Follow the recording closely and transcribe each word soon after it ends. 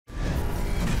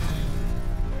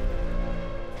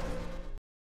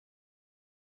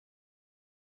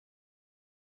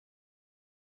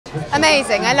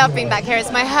Amazing. I love being back here.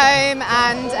 It's my home,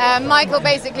 and Michael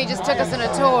basically just took us on a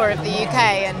tour of the UK,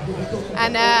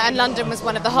 and London was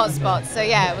one of the hot spots. So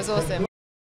yeah, it was awesome.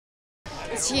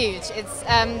 It's huge. It's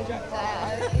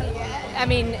I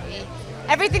mean,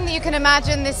 everything that you can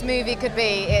imagine this movie could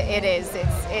be, it is.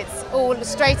 It's all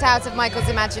straight out of Michael's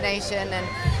imagination,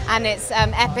 and it's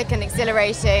epic and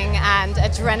exhilarating and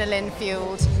adrenaline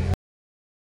fueled.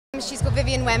 She's called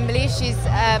Viviane Wembley. She's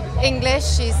English.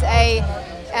 She's a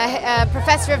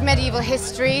professor of medieval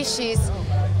history. She's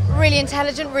really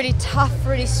intelligent, really tough,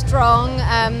 really strong,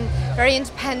 very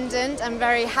independent, and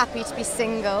very happy to be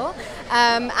single.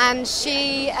 And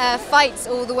she fights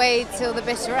all the way till the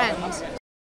bitter end.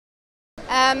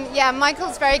 Yeah,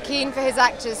 Michael's very keen for his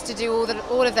actors to do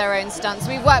all of their own stunts.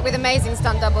 We work with amazing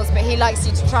stunt doubles, but he likes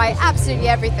you to try absolutely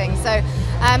everything. So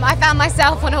I found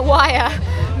myself on a wire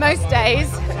most days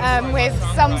with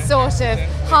some sort of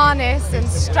harness and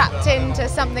strapped into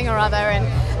something or other,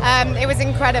 and it was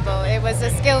incredible. It was a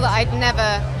skill that I'd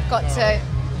never got to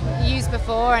use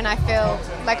before, and I feel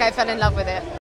like I fell in love with it.